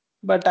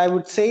 But I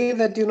would say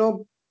that,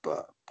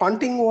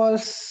 Ponting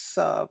was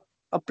a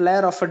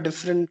player of a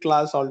different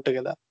class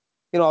altogether.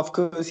 Of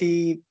course,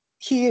 he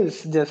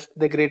is just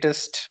the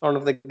greatest, one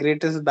of the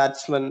greatest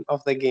batsmen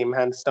of the game,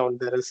 hands down.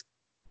 There is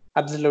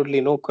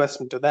absolutely no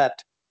question to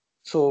that.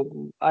 So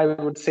I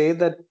would say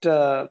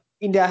that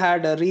India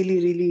had a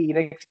really, really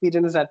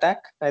inexperienced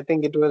attack. I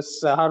think it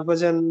was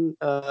Harbhajan,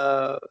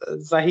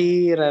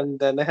 Zahir, and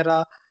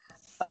Nehra.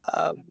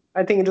 uh,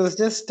 I think it was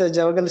just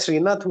Javagal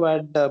Srinath who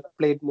had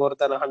played more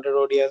than 100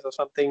 ODIs or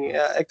something.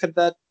 Except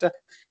that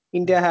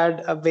India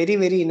had a very,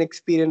 very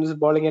inexperienced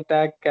bowling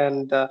attack,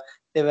 and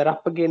they were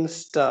up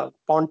against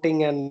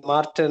Ponting and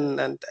Martin.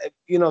 And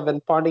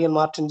when Ponting and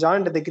Martin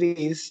joined the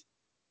Greece,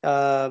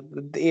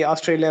 the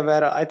Australia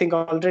were, I think,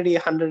 already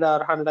 100 or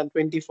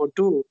 120 for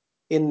two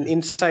in Yeah.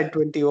 inside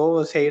 20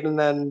 overs. Hayden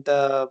and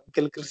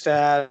Gilchrist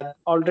had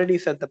already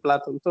set the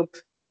platform. So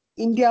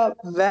India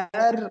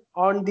were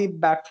on the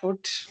back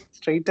foot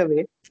straight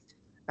away.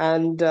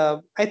 And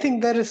I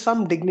think there is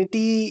some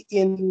dignity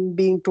in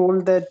being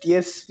told that,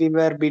 yes, we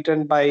were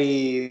beaten by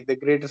the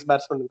greatest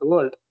batsman in the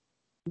world.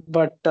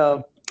 But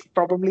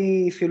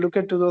probably if you look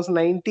at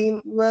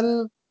 2019,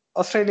 well,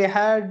 Australia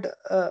had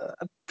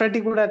a pretty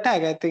good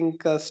attack. I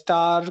think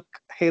Stark,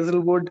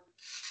 Hazelwood,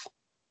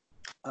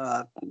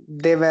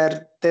 they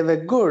were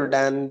good.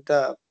 And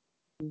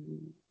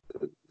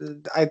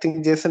I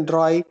think Jason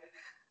Roy,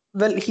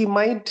 well,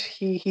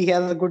 he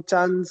has a good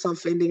chance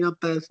of ending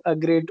up as a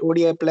great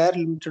ODI player,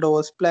 limited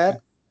overs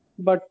player,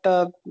 but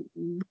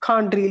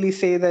can't really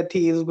say that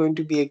he is going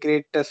to be a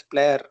great test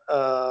player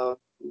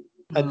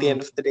at the Uh,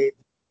 end of the day.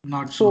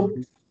 Not sure.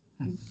 So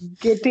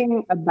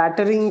getting a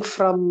battering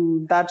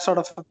from that sort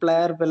of a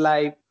player, will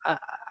I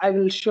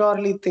will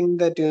surely think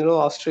that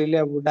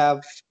Australia would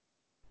have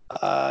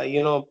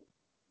you know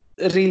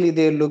really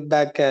they look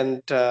back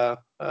and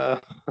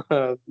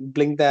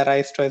blink their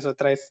eyes twice or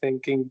thrice,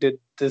 thinking, did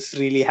this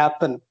really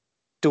happen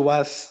to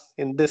us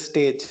in this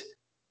stage?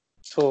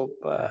 So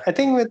I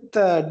think,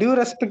 with due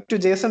respect to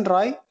Jason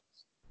Roy,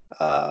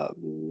 uh,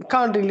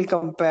 can't really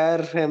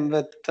compare him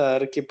with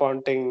Ricky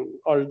Ponting,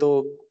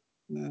 although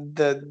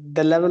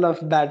the level of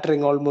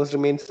battering almost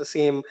remains the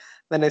same.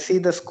 When I see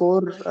the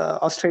score,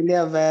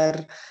 Australia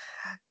were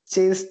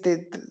chased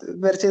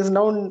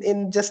down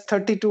in just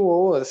 32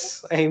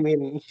 overs. I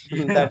mean,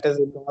 Yeah. that is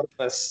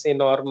enormous,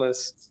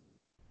 enormous,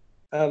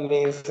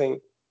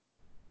 amazing.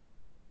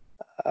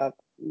 Uh,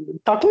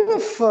 Talking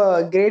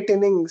of great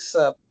innings,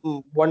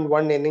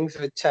 one innings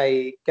which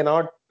I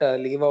cannot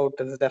leave out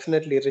is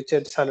definitely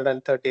Richard's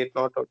 138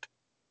 not out.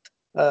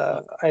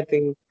 I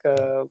think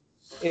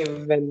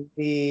when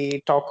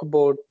we talk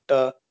about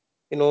the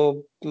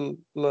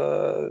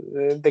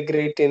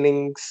great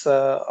innings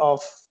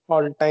of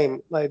all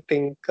time, I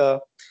think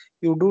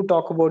you do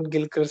talk about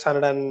Gilchrist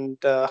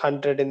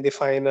 100 in the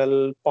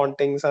final,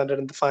 Ponting's 100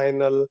 in the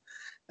final.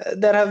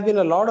 There have been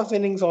a lot of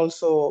innings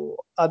also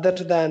other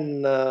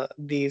than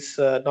these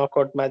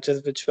knockout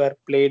matches which were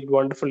played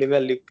wonderfully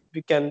well. You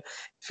can,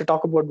 if you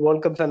talk about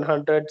World Cups and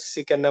hundreds,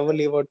 you can never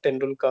leave out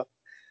Tendulkar.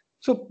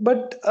 So,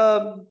 but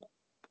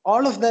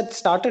all of that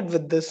started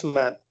with this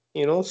man,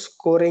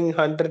 scoring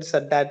hundreds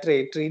at that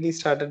rate really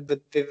started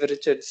with Viv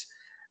Richards.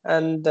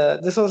 And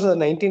this was a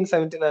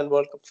 1979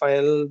 World Cup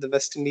final. The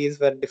West Indies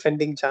were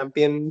defending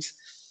champions,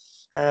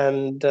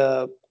 and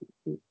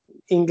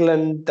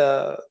England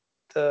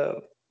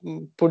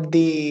put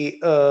the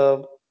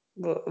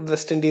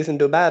West Indies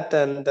into bat,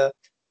 and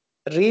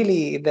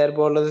really their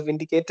bowlers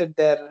vindicated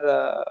their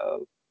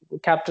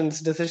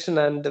captain's decision,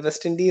 and the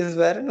West Indies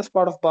were in a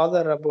spot of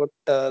bother about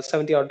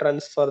 70 odd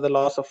runs for the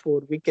loss of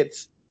 4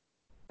 wickets.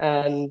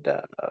 And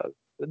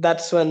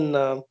that's when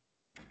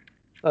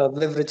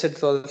Viv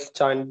Richards was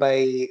joined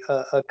by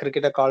a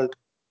cricketer called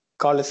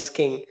Collis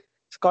King.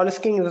 So Collis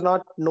King is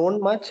not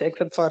known much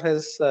except for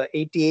his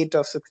 86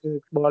 of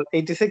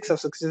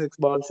 66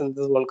 balls in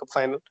this World Cup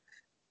final.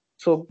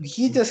 So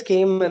he Okay. just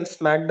came and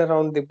smacked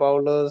around the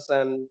bowlers,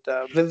 and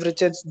Viv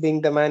Richards, being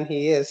the man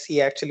he is,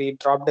 he actually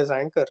dropped his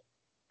anchor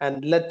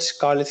and let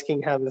Collis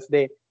King have his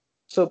day.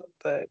 So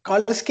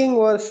Collis King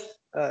was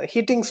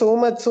hitting so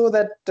much so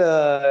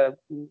that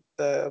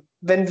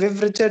when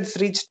Viv Richards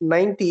reached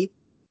 90,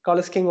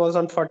 Collis King was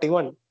on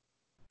 41.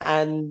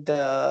 And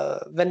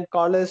when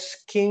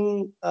Collis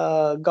King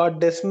got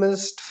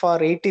dismissed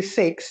for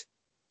 86,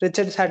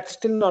 Richards had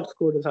still not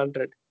scored his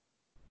 100.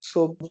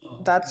 So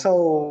Wow. that's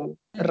how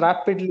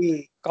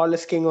rapidly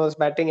Collis King was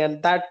batting,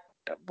 and that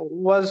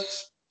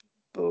was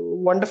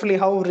wonderfully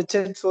how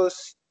Richards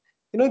was,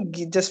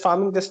 just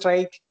farming the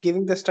strike,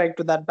 giving the strike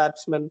to that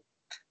batsman.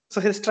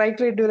 So his strike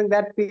rate during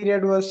that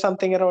period was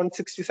something around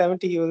 60,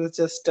 70. He was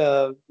just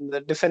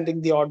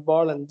defending the odd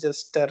ball and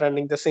just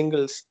running the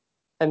singles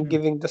and Hmm.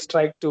 giving the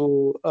strike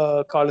to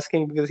Collis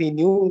King because he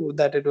knew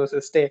that it was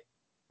his day.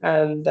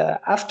 And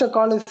after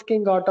Collis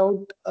King got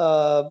out,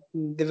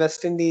 the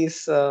West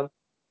Indies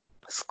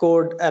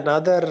scored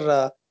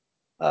added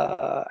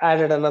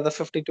another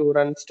 52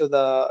 runs to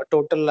the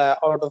total,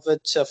 out of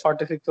which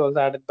 46 was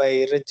added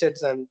by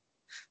Richards, and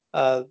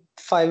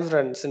 5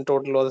 runs in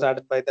total was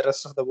added by the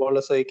rest of the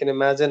bowlers. So you can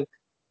imagine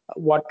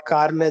what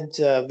carnage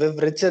Viv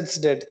Richards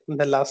did in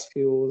the last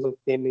few overs of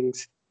the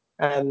innings.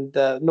 And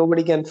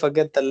nobody can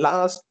forget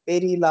the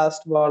very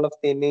last ball of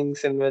the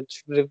innings in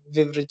which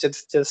Viv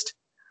Richards just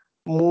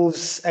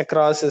moves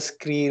across his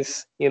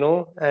crease,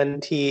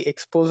 and he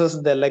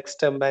exposes the leg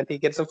stump and he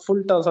gets a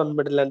full toss on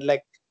middle and leg,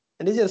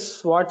 and he just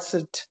swats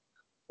it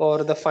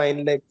over the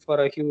fine leg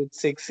for a huge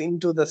six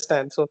into the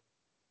stand. So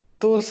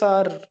those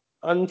are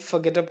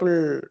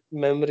unforgettable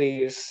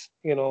memories,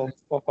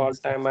 of all Yes,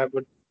 time. I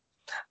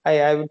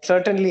would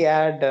certainly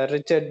add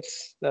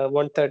Richard's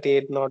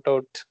 138 not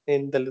out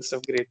in the list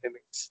of great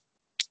innings.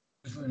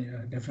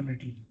 yeah,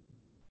 definitely.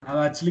 I've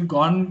actually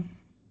gone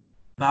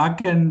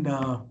back and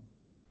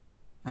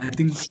I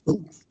think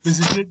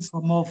visited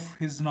some of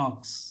his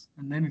knocks,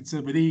 and then it's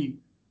a very,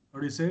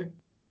 what do you say,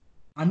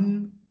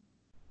 un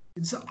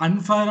it's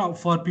unfair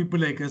for people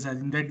like us. I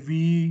think that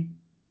we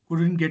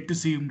couldn't get to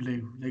see him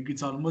live. Like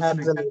it's almost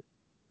like Absolutely.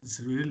 it's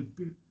a real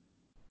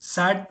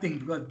sad thing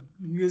because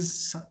he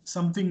is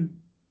something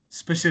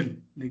special,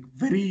 like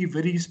very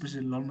very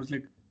special, almost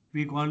like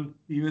we call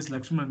E.S.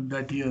 Lakshman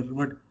that year,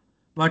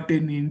 but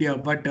in India,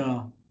 but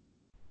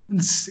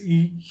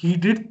he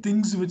did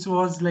things which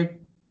was like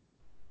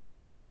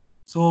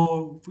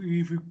so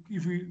if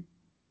you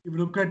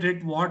look at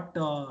it, what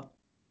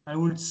I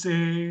would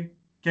say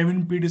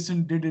Kevin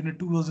Peterson did in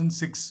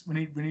 2006 when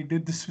he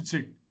did the switch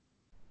it,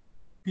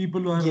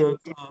 people were Yes,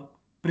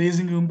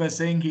 praising him by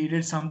saying he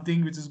did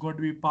something which is going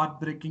to be path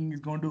breaking, is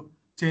going to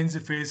change the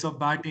face of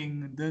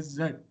batting, this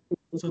that.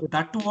 So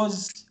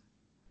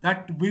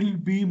that will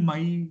be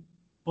my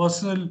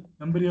personal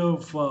memory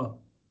of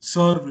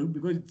serve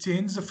because it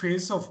changed the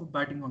face of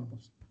batting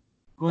almost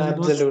because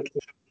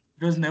absolutely.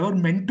 it was never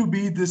meant to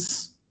be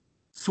this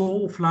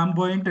so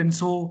flamboyant and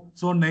so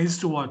nice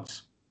to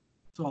watch.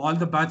 So all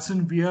the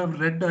batsmen we have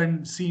read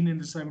and seen in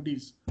the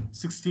 70s,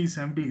 60s,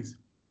 70s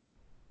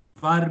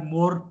were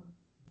more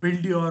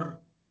build your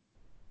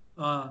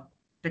uh,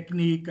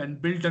 technique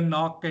and build a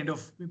knock kind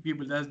of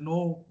people. There's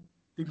no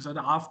things. And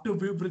after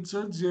Viv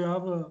Richards, you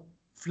have a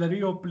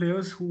flurry of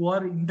players who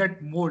are in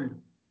that mold,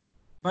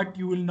 but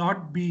you will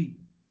not be.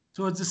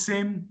 So it's the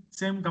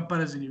same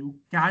comparison. You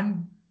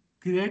can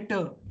create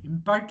a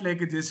impact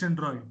like a Jason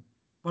Roy,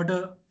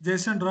 but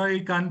Jason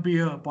Roy can't be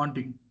a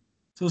Ponting.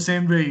 So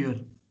same way here.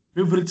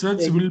 Viv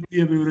Richards Ex- will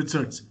be a Viv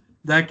Richards.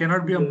 There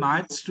cannot be a yes.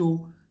 match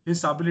to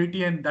his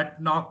ability and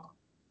that knock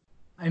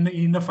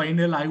in the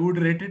final, I would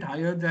rate it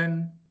higher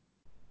than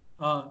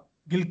uh,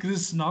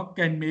 Gilchrist's knock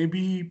and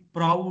maybe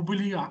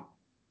probably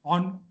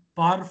on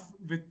par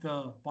with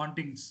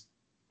Ponting's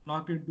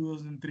knock in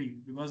 2003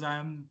 because I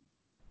am,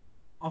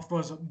 of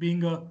course,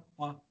 being a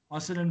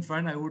Australian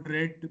fan, I would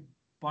rate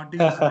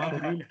Ponting's knock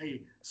really high.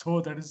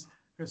 So that is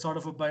a sort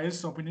of a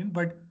biased opinion,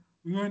 but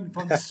even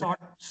from the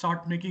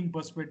shot making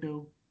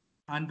perspective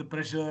and the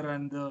pressure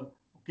and the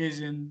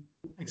occasion,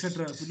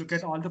 etc. If you look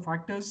at all the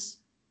factors,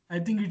 I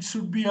think it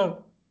should be a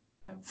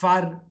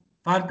fair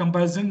fair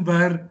comparison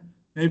where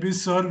maybe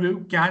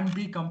Serve can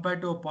be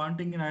compared to a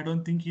Ponting, and I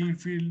don't think he'll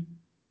feel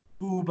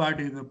too bad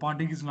either.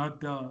 Ponting is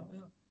not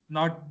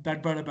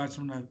that bad a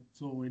batsman.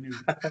 So anyway,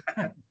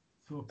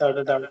 so Without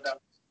a doubt.